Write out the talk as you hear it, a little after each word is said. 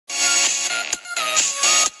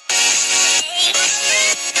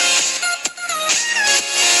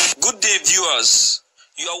viewers,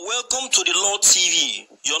 you are welcome to the Lord TV,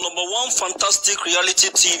 your number one fantastic reality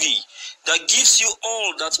TV that gives you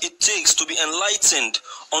all that it takes to be enlightened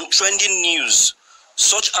on trending news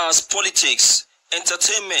such as politics,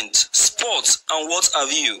 entertainment, sports, and what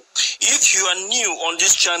have you. If you are new on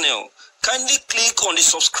this channel, kindly click on the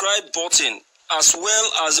subscribe button as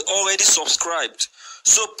well as already subscribed.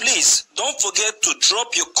 So please don't forget to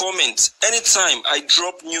drop your comments anytime I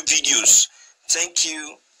drop new videos. Thank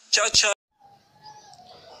you. Ciao, ciao.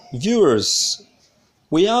 Viewers,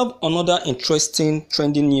 we have another interesting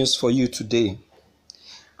trending news for you today.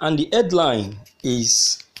 And the headline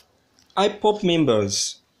is IPOB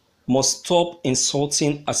members must stop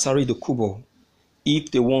insulting Asari Dokubo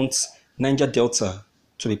if they want Niger Delta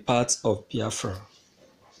to be part of Biafra.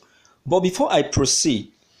 But before I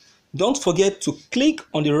proceed, don't forget to click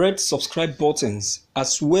on the red subscribe buttons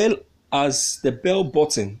as well as the bell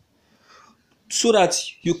button so that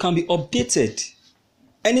you can be updated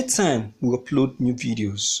anytime we upload new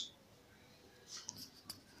videos.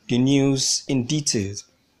 The news in detail.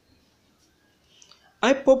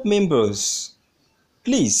 IPOB members,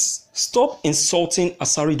 please stop insulting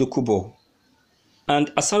Asari Dokubo. And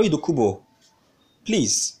Asari Dokubo,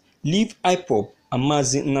 please leave IPOB and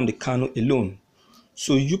Mazi Nnamdi Kanu alone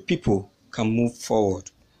so you people can move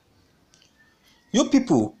forward. You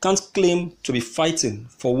people can't claim to be fighting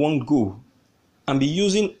for one goal and be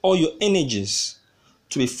using all your energies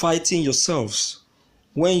to be fighting yourselves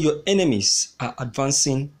when your enemies are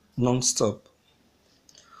advancing non-stop.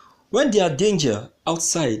 When there are danger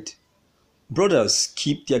outside, brothers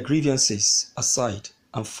keep their grievances aside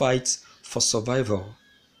and fight for survival.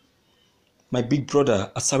 My big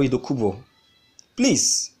brother Asari Dokubo,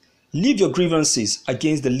 please leave your grievances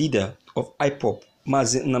against the leader of IPOB,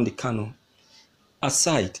 Mazi Nnamdi Kanu,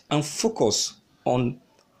 aside and focus on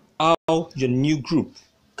how your new group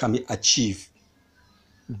can be achieved.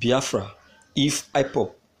 Biafra, if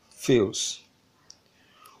IPOB fails.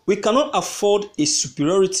 We cannot afford a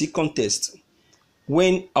superiority contest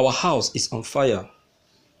when our house is on fire.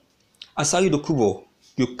 Asari Dokubo,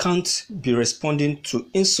 you can't be responding to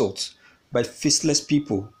insults by faceless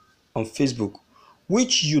people on Facebook,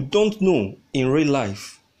 which you don't know in real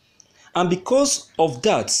life. And because of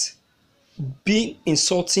that, being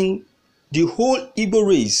insulting the whole Igbo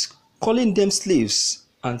race, calling them slaves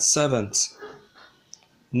and servants.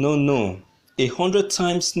 No, 100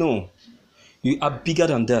 times no. You are bigger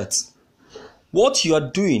than that. What you are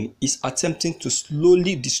doing is attempting to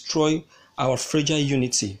slowly destroy our fragile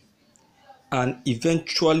unity and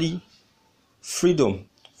eventually freedom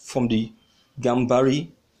from the Gambari,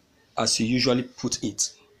 as you usually put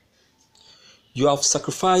it. You have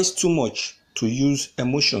sacrificed too much to use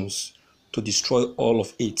emotions to destroy all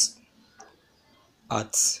of it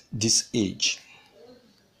at this age.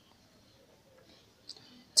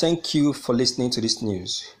 Thank you for listening to this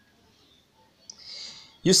news.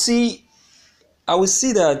 You see, I will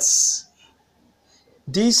see that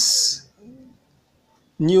this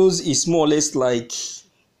news is more or less like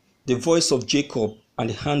the voice of Jacob and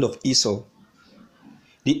the hand of Esau.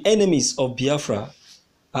 The enemies of Biafra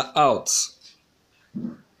are out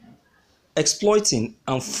exploiting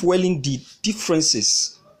and fueling the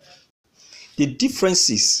differences,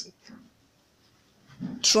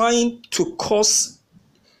 trying to cause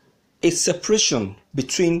a separation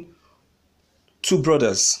between two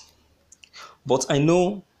brothers. But I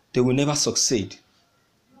know they will never succeed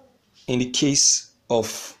in the case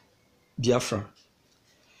of Biafra.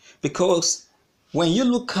 Because when you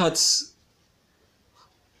look at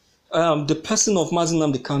the person of Mazi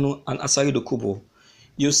Nnamdi Kanu and Asari Dokubo,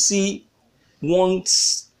 you see one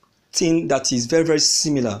thing that is very, very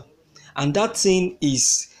similar. And that thing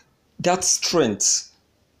is that strength.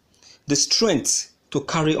 The strength to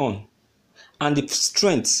carry on. And the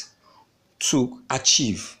strength to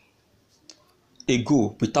achieve a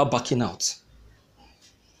goal without backing out.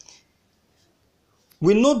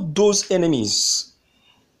 We know those enemies.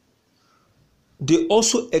 They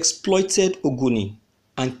also exploited Ogoni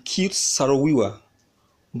and killed Sarawiwa,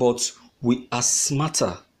 but we are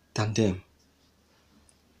smarter than them.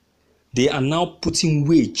 They are now putting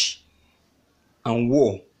wage and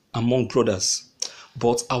war among brothers.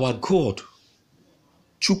 But our God,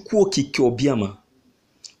 Chukwu Okike Obiama,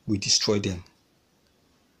 will destroy them.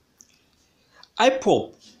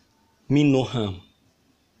 IPOB mean no harm.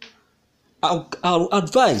 I'll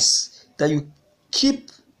advise that you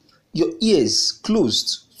keep your ears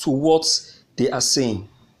closed to what they are saying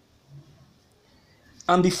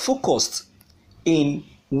and be focused in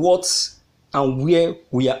what and where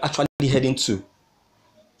we are actually heading to,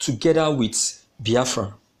 together with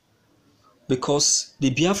Biafra, because the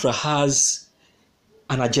Biafra has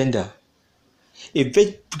an agenda, a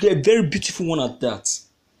very beautiful one at that,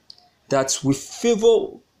 that will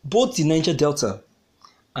favor both the Niger Delta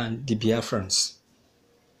and the Biafrans.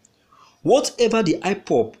 Whatever the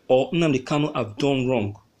IPOB or Nnamdi Kanu have done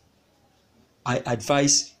wrong, I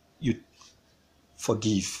advise you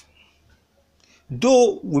forgive.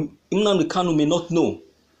 Though Nnamdi Kanu may not know,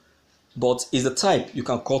 but is the type you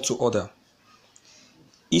can call to order.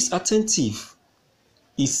 He's attentive,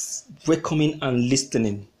 he's welcoming and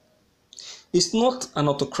listening. He's not an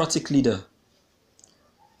autocratic leader.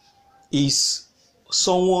 He's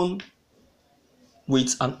someone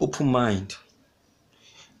with an open mind.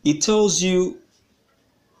 He tells you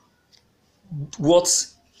what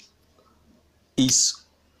is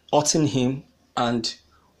hurting him and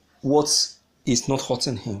what is not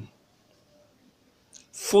hurting him.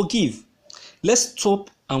 Forgive. Let's stop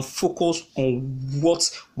and focus on what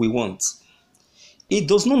we want. It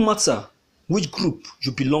does not matter which group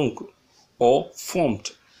you belong or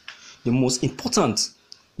formed. The most important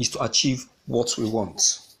is to achieve what we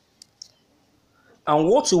want. And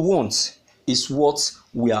what we want is what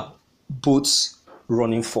we are both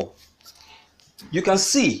running for. You can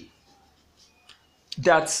see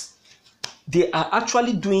that they are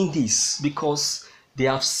actually doing this because they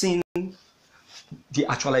have seen the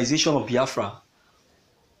actualization of Biafra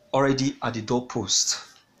already at the doorpost.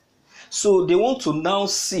 So they want to now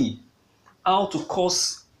see how to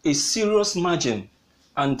cause a serious margin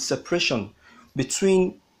and separation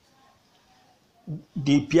between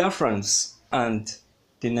the Biafrans and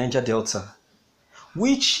the Niger Delta,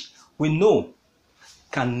 which we know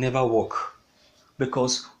can never work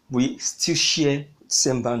because we still share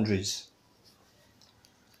same boundaries.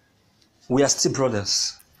 We are still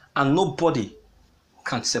brothers, and nobody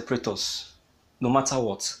can separate us, no matter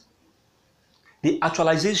what. The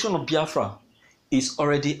actualization of Biafra is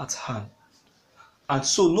already at hand, and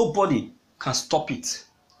so nobody can stop it.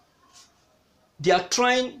 They are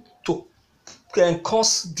trying to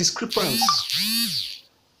cause discrepancy.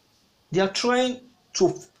 They are trying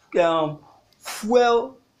to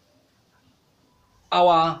fuel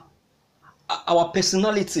our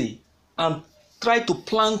personality and try to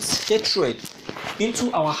plant hatred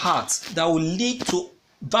into our hearts that will lead to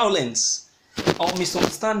violence or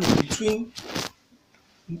misunderstanding between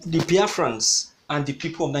the Biafrans and the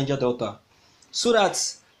people of Niger Delta, so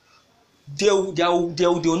that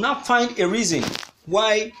they'll not find a reason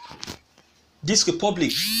why this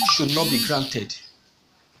republic should not be granted,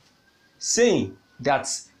 saying that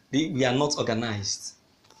we are not organized,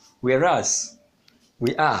 whereas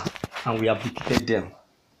we are, and we have defeated them.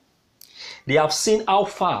 They have seen how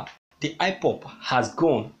far the IPOB has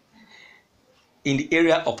gone in the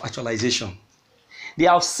area of actualization. They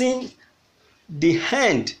have seen the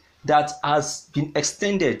hand that has been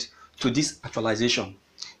extended to this actualization,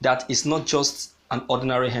 that is not just an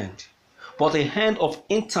ordinary hand, but a hand of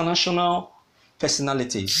international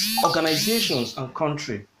personalities, organizations, and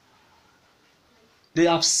country. They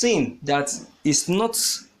have seen that it's not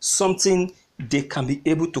something they can be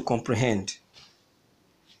able to comprehend.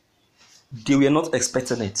 They were not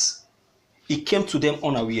expecting it. It came to them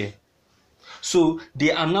unaware. So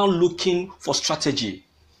they are now looking for strategy.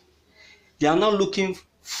 They are now looking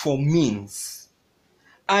for means,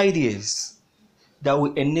 ideas that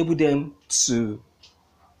will enable them to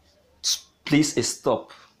place a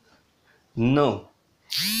stop. No.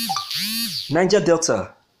 Niger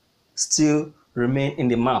Delta still remain in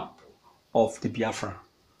the map of the Biafra.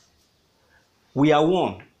 We are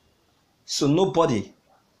one, so nobody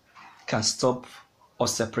can stop or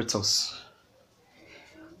separate us.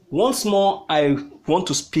 Once more, I want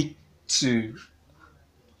to speak to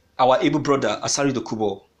our able brother, Asari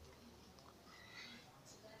Dokubo.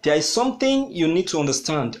 There is something you need to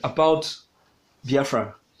understand about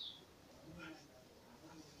Biafra.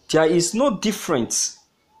 There is no difference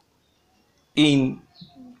in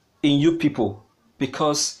you people,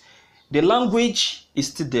 because the language is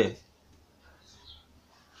still there.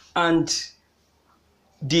 And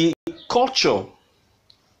the culture,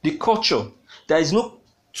 there is no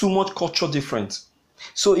too much culture difference.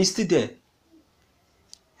 So it's still there.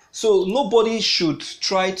 So nobody should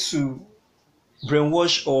try to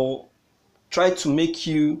brainwash or try to make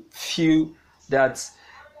you feel that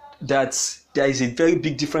there is a very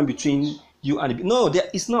big difference between you and the... No, there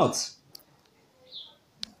is not.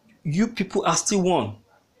 You people are still one,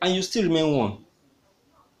 and you still remain one.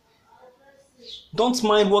 Don't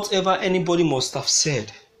mind whatever anybody must have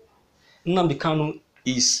said. Nnamdi Kanu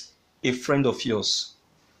is a friend of yours.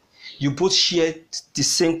 You both share the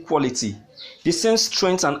same quality, the same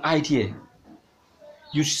strength and idea.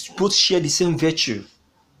 You both share the same virtue.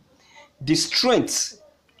 The strength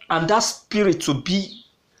And that spirit to be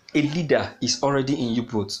a leader is already in you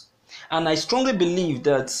both. And I strongly believe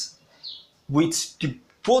that with the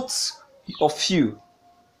both of you,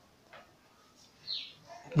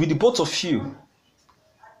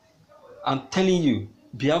 I'm telling you,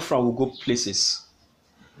 Biafra will go places.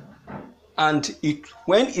 And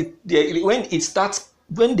when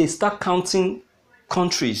they start counting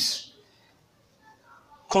countries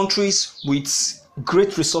with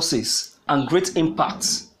great resources and great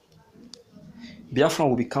impact, Biafra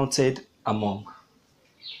will be counted among.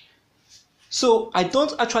 So I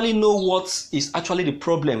don't actually know what is actually the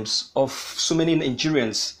problems of so many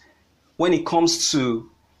Nigerians when it comes to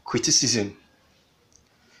criticism.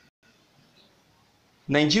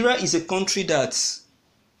 Nigeria is a country that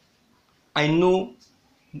I know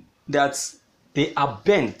that they are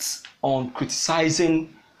bent on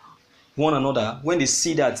criticizing one another when they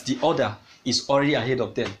see that the other is already ahead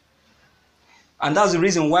of them. And that's the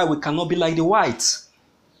reason why we cannot be like the whites.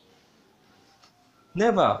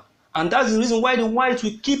 Never. And that's the reason why the whites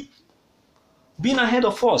will keep being ahead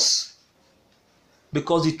of us.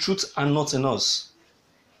 Because the truth are not in us.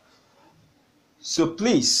 So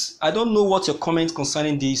please, I don't know what your comment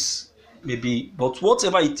concerning this may be, but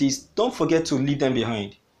whatever it is, don't forget to leave them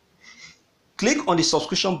behind. Click on the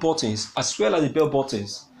subscription buttons as well as the bell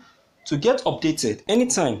buttons to get updated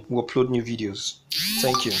anytime we upload new videos.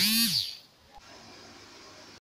 Thank you.